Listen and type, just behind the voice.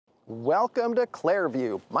Welcome to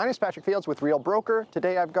Clareview. My name is Patrick Fields with Real Broker.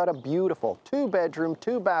 Today I've got a beautiful 2-bedroom,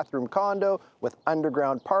 2-bathroom condo with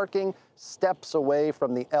underground parking, steps away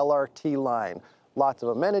from the LRT line. Lots of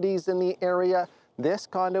amenities in the area. This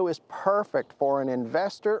condo is perfect for an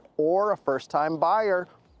investor or a first-time buyer.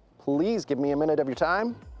 Please give me a minute of your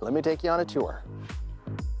time. Let me take you on a tour.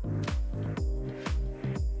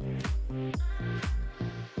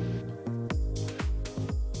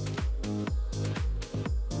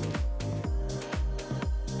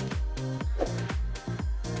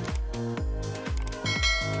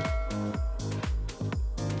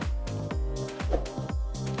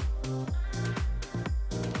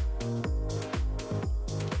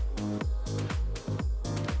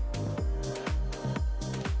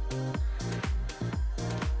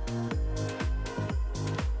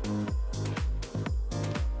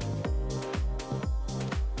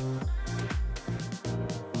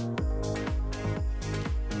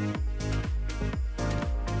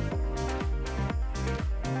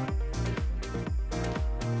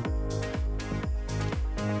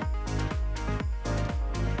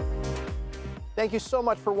 Thank you so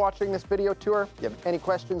much for watching this video tour. If you have any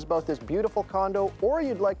questions about this beautiful condo or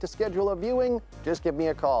you'd like to schedule a viewing, just give me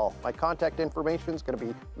a call. My contact information is going to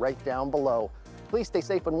be right down below. Please stay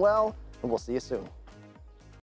safe and well, and we'll see you soon.